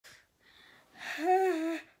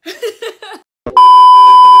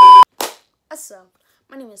What's up?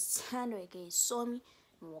 My name is Tando aka Somi,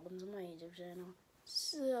 and welcome to my YouTube channel.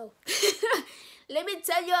 So, let me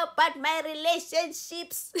tell you about my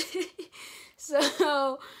relationships.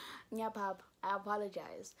 So, yeah, Pop, I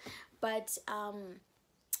apologize. But,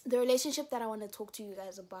 the relationship that I want to talk to you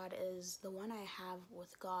guys about is the one I have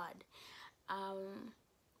with God.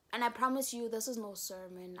 And I promise you, this is no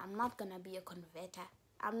sermon. I'm not gonna be a converter.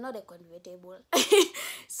 I'm not a convertible.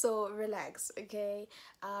 So relax, okay?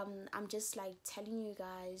 I'm just like telling you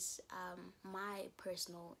guys my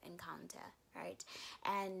personal encounter, right?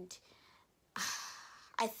 And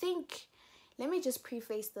I think, let me just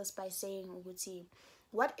preface this by saying, Uguti,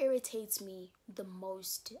 what irritates me the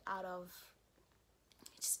most out of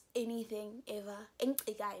just anything ever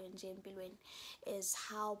is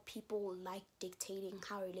how people like dictating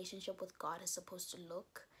how a relationship with God is supposed to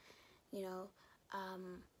look. You know,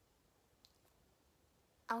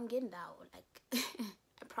 I'm getting down. Like,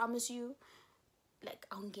 I promise you, like,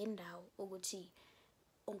 I'm getting down. Ukuthi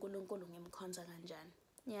uNkulunkulu ngimkhonza kanjani.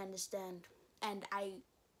 You understand? And I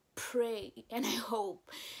pray and I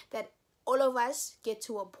hope that all of us get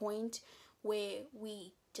to a point where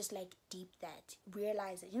we just like deep that,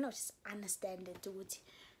 realize it, just understand it.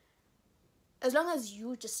 As long as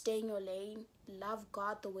you just stay in your lane, love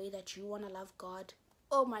God the way that you want to love God,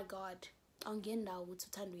 oh my God, angendawo ukuthi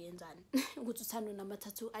uthando uyenzani, ukuthi uthando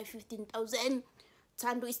namathathu I-15,000,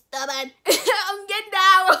 uthando is stubborn.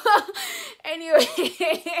 Angendawo. Anyway,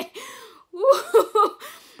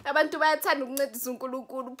 abantu bayathanda ukuncedisa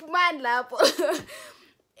uNkulunkulu, phumani lapho.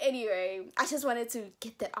 Anyway, I just wanted to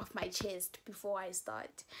get that off my chest before I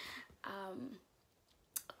start.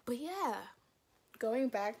 But yeah, going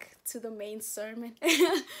back to the main sermon.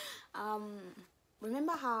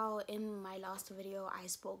 Remember how in my last video I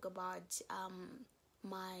spoke about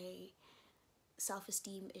my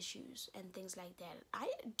self-esteem issues and things like that.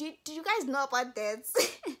 Did you guys know about that?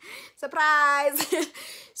 Surprise.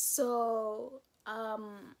 So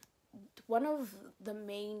one of the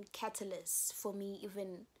main catalysts for me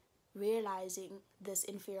even realizing this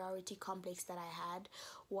inferiority complex that I had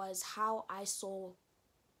was how I saw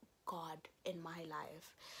God in my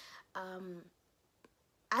life.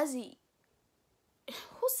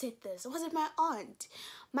 Who said this? Was it my aunt?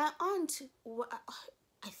 My aunt,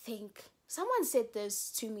 I think someone said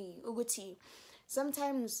this to me, Uguti.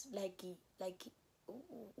 Sometimes like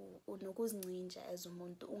unokuzincinja as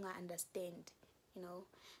umuntu unga understand,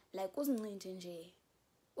 like uzincinje nje.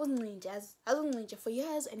 Uzincinja for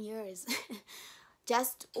years and years.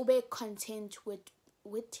 Just ube content with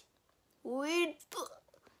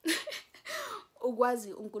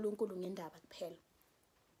ukwazi uNkulunkulu ngendaba kuphela.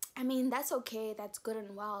 I mean, that's okay, that's good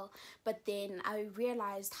and well, but then I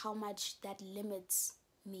realized how much that limits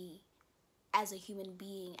me as a human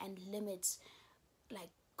being and limits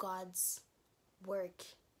like God's work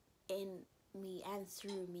in me and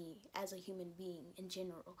through me as a human being in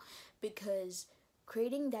general, because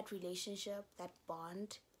creating that relationship, that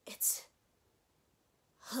bond, it's,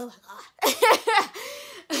 oh my God.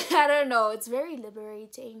 I don't know, it's very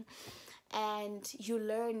liberating. And you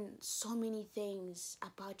learn so many things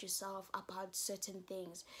about yourself, about certain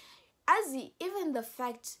things. Even the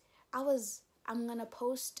fact I'm gonna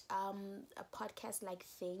post a podcast like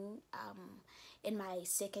thing in my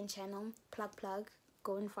second channel, plug.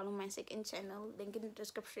 Go and follow my second channel, link in the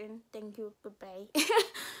description. Thank you, bye-bye.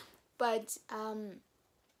 But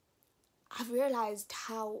I've realized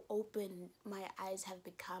how open my eyes have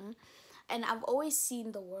become, and I've always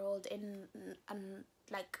seen the world in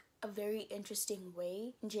like a very interesting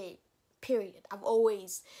way, period. I've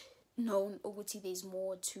always known ukuthi there's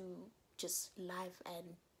more to just life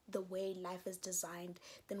and the way life is designed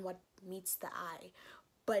than what meets the eye.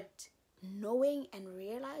 But knowing and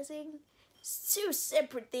realizing, two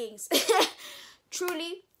separate things.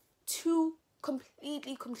 Truly two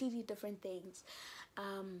completely different things.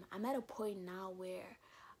 I'm at a point now where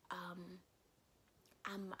I'm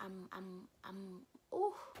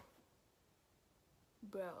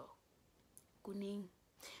bro, kuning,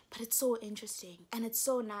 but it's so interesting and it's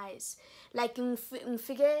so nice. Like in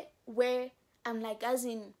figure where I'm like, as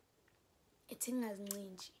in, it's in as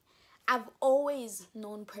ninji. I've always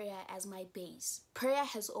known prayer as my base. Prayer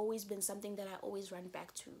has always been something that I always run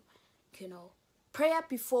back to, prayer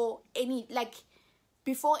before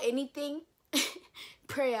anything.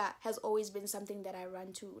 Prayer has always been something that I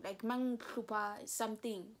run to, like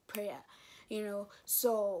something prayer,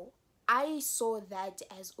 so I saw that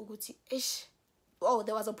as Uguti ish. Oh,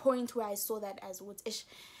 there was a point where I saw that as Uguti ish.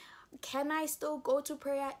 Can I still go to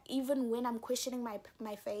prayer even when I'm questioning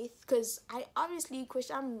my faith? Because I obviously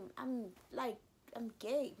question. I'm like I'm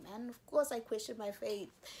gay, man. Of course I question my faith.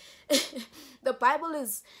 The Bible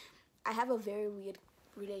is, I have a very weird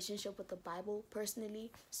relationship with the Bible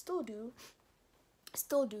personally. Still do,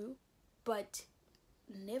 but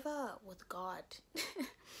never with God.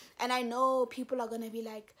 And I know people are gonna be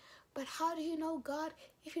like, but how do you know God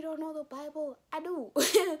if you don't know the Bible? I do.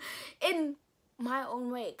 In my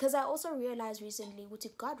own way, because I also realized recently which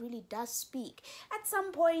God really does speak. At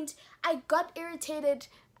some point I got irritated.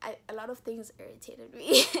 A lot of things irritated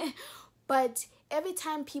me. But every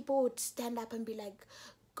time people would stand up and be like,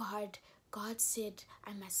 God said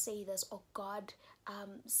I must say this, or God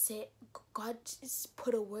said, God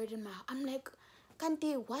put a word in my heart. I'm like,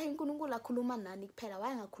 kanti why uNkulunkulu akhuluma nani kuphela,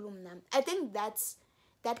 why angakhulumi nami? I think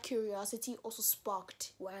that curiosity also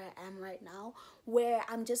sparked where I am right now, where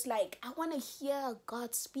I'm just like, I want to hear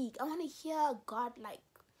God speak. I want to hear God like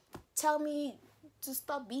tell me to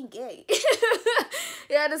stop being gay.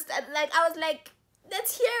 You understand? Like, I was like,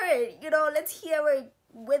 let's hear it, let's hear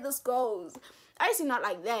where this goes. Obviously not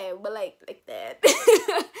like that, but like that.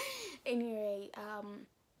 Anyway,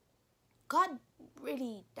 God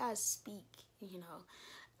really does speak,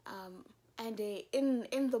 and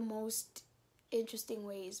in the most interesting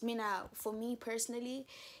ways. For me personally,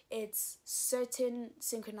 it's certain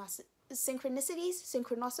synchronicities.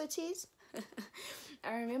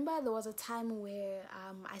 I remember there was a time where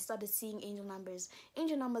I started seeing angel numbers.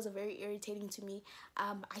 Angel numbers are very irritating to me.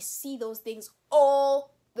 I see those things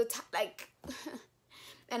all the time, like.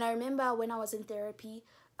 And I remember when I was in therapy,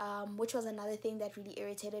 which was another thing that really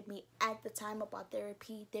irritated me at the time about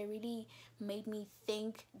therapy. They really made me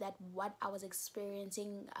think that what I was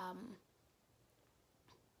experiencing,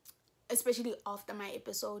 especially after my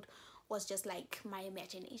episode, was just like my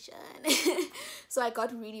imagination. So I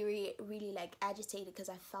got really, really, really like agitated because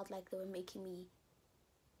I felt like they were making me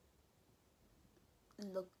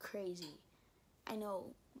look crazy. I know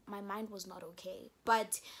my mind was not okay,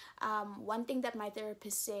 but one thing that my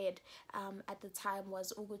therapist said at the time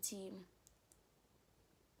was, Uguti,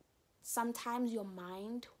 sometimes your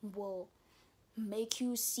mind will make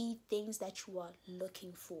you see things that you are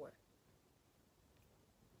looking for.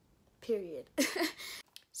 Period.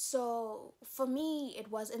 So for me, it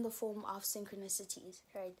was in the form of synchronicities,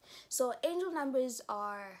 right? So angel numbers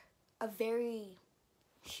are a very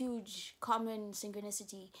huge common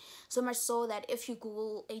synchronicity, so much so that if you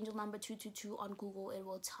Google angel number 222 on Google, it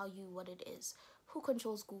will tell you what it is. Who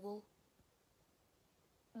controls Google?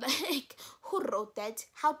 Like, who wrote that?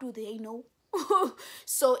 How do they know?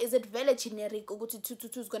 So is it very generic? Google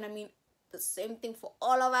 222 is gonna mean the same thing for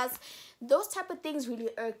all of us? Those type of things really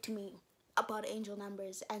irked me about angel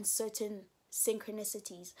numbers and certain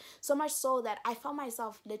synchronicities, so much so that I found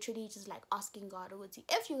myself literally just like asking God,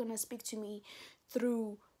 if you're gonna speak to me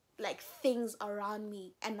through like things around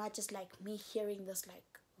me and not just like me hearing this like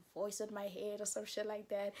voice in my head or some shit like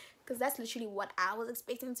that, because that's literally what I was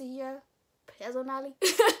expecting to hear personally. So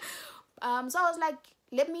I was like,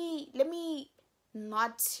 let me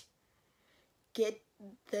not get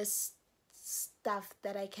this stuff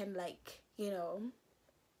that I can like,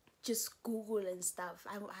 just Google and stuff.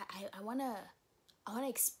 I wanna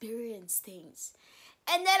experience things.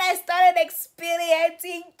 And then I started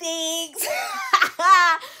experiencing things.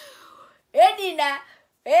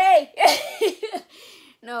 Hey.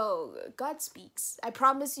 No, God speaks. I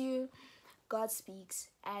promise you, God speaks.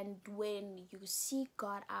 And when you seek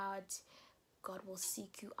God out, God will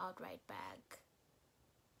seek you out right back.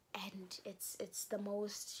 And it's the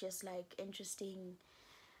most just like interesting,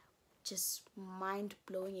 just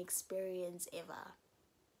mind-blowing experience ever.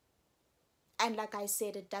 And like I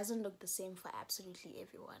said, it doesn't look the same for absolutely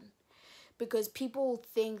everyone, because people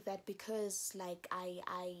think that because like I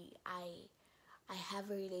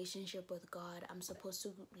have a relationship with God, I'm supposed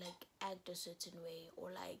to like act a certain way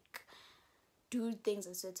or like do things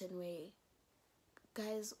a certain way.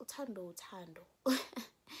 Guys, uthando.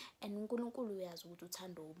 And uNkulunkulu uyazi ukuthi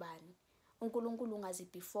uthando ubani. uNkulunkulu ungazi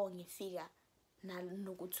before ngifika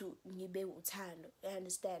nokuthi ngibe uthando. You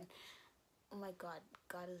understand? Oh my God,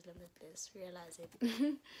 God is limitless. Realize it.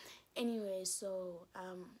 Anyway, so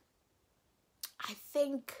I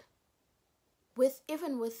think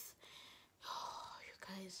even with you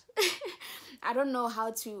guys, I don't know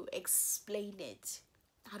how to explain it.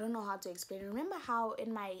 Remember how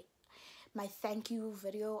in my thank you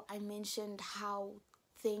video I mentioned how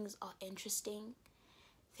things are interesting?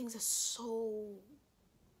 Things are so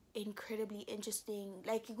incredibly interesting,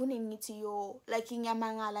 like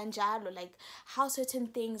like how certain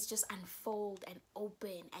things just unfold and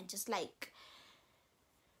open and just like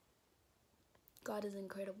God is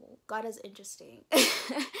incredible. God is interesting.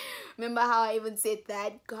 Remember how I even said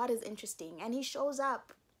that? God is interesting. And he shows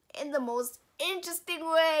up in the most interesting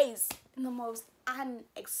ways. In the most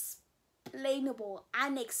unexplainable,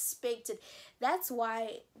 unexpected. That's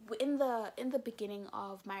why in the beginning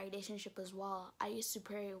of my relationship as well, I used to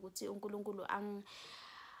pray ukuthi uNkulunkulu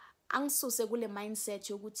angisuse kule mindset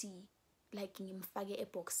yokuthi like ngimfake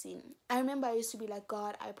eboxini. I remember I used to be like,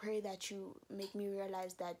 God, I pray that you make me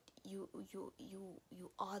realize that you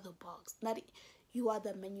are the box. Not you are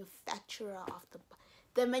the manufacturer of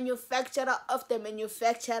the manufacturer of the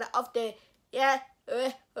manufacturer of the yeah.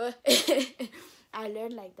 I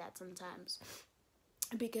learned like that sometimes.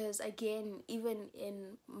 Because again, even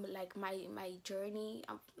in like my journey,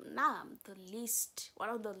 I'm one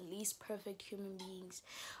of the least perfect human beings,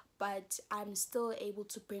 but I'm still able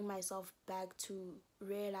to bring myself back to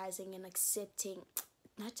realizing and accepting,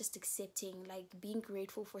 not just accepting, like being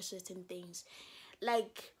grateful for certain things.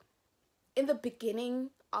 Like in the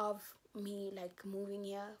beginning of me like moving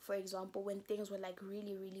here, for example, when things were like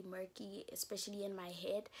really really murky, especially in my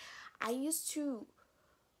head, I used to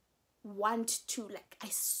want to like I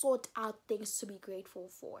sought out things to be grateful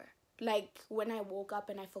for. Like when I woke up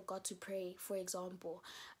and I forgot to pray, for example,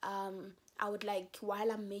 I would like,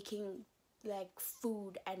 while I'm making like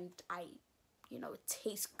food and I, it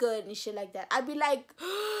tastes good and shit like that, I'd be like,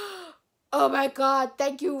 oh my God,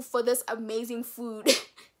 thank you for this amazing food.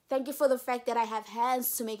 Thank you for the fact that I have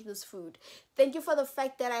hands to make this food. Thank you for the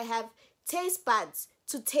fact that I have taste buds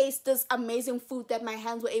to taste this amazing food that my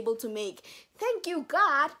hands were able to make. Thank you,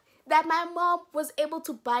 God, that my mom was able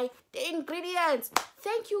to buy the ingredients.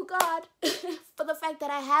 Thank you, God, for the fact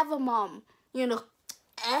that I have a mom,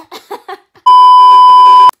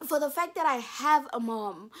 for the fact that I have a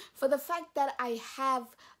mom, for the fact that I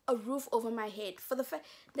have a roof over my head, for the fact,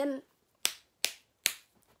 then,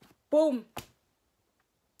 boom,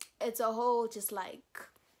 it's a whole just like,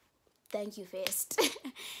 thank you first.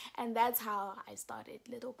 And that's how I started,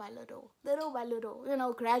 little by little,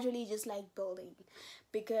 gradually just like building.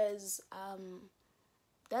 Because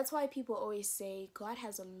that's why people always say God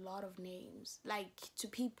has a lot of names. Like to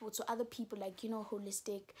other people, like,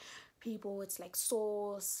 holistic people, it's like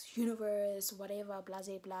source, universe, whatever, blah,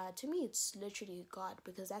 blah, blah. To me, it's literally God,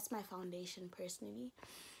 because that's my foundation personally.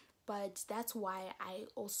 But that's why I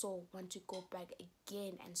also want to go back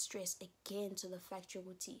again and stress again to the fact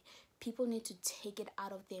that people need to take it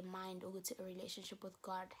out of their mind, or a relationship with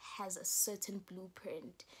God has a certain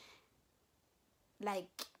blueprint.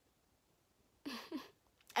 Like,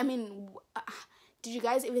 I mean, did you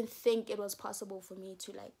guys even think it was possible for me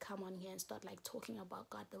to like come on here and start like talking about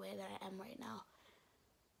God the way that I am right now?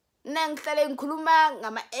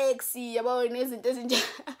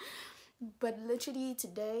 But literally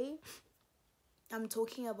today, I'm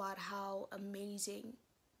talking about how amazing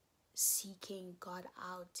seeking God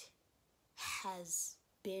out has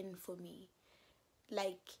been for me.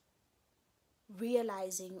 Like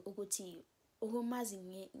realizing ukuthi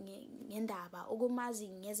ukumazi ngendaba, ukumazi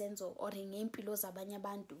ngezenzo or ngempilo zabanye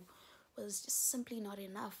abantu was just simply not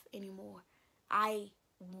enough anymore. I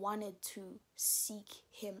wanted to seek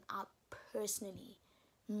him out personally,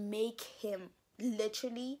 make him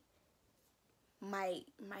literally my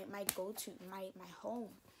go-to, my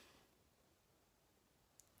home.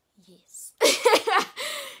 Yes.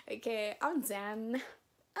 Okay, I'm done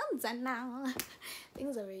now.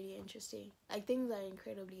 Things are really interesting. Like, things are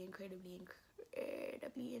incredibly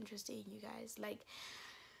interesting, you guys. Like,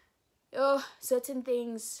 certain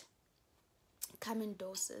things come in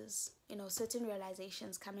doses. Certain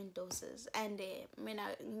realizations come in doses. And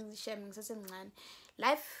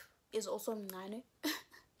life is also mncane.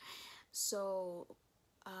 So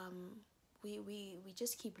we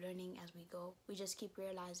just keep learning as we go. We just keep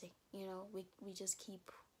realizing, we just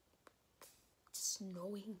keep just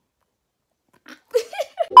knowing.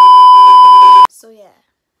 So yeah,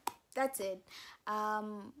 that's it.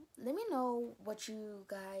 Let me know what you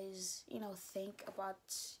guys think about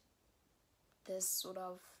this sort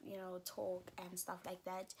of talk and stuff like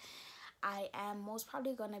that. I am most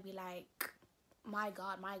probably gonna be like, my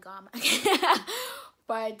god.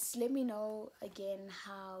 But let me know again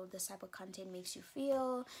how this type of content makes you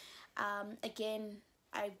feel. Again,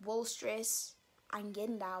 I will stress, you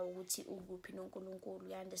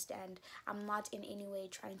understand, I'm not in any way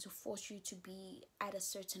trying to force you to be at a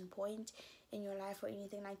certain point in your life or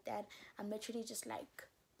anything like that. I'm literally just like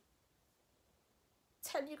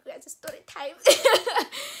telling you guys a story time.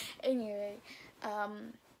 Anyway,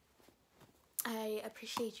 I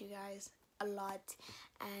appreciate you guys a lot,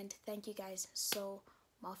 and thank you guys so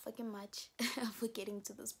motherfucking much for getting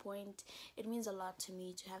to this point. It means a lot to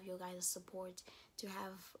me to have your guys' support, to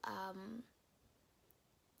have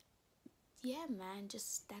yeah, man,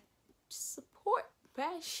 just that support,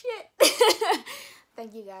 man. Shit.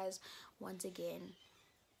 Thank you guys once again.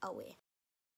 Away.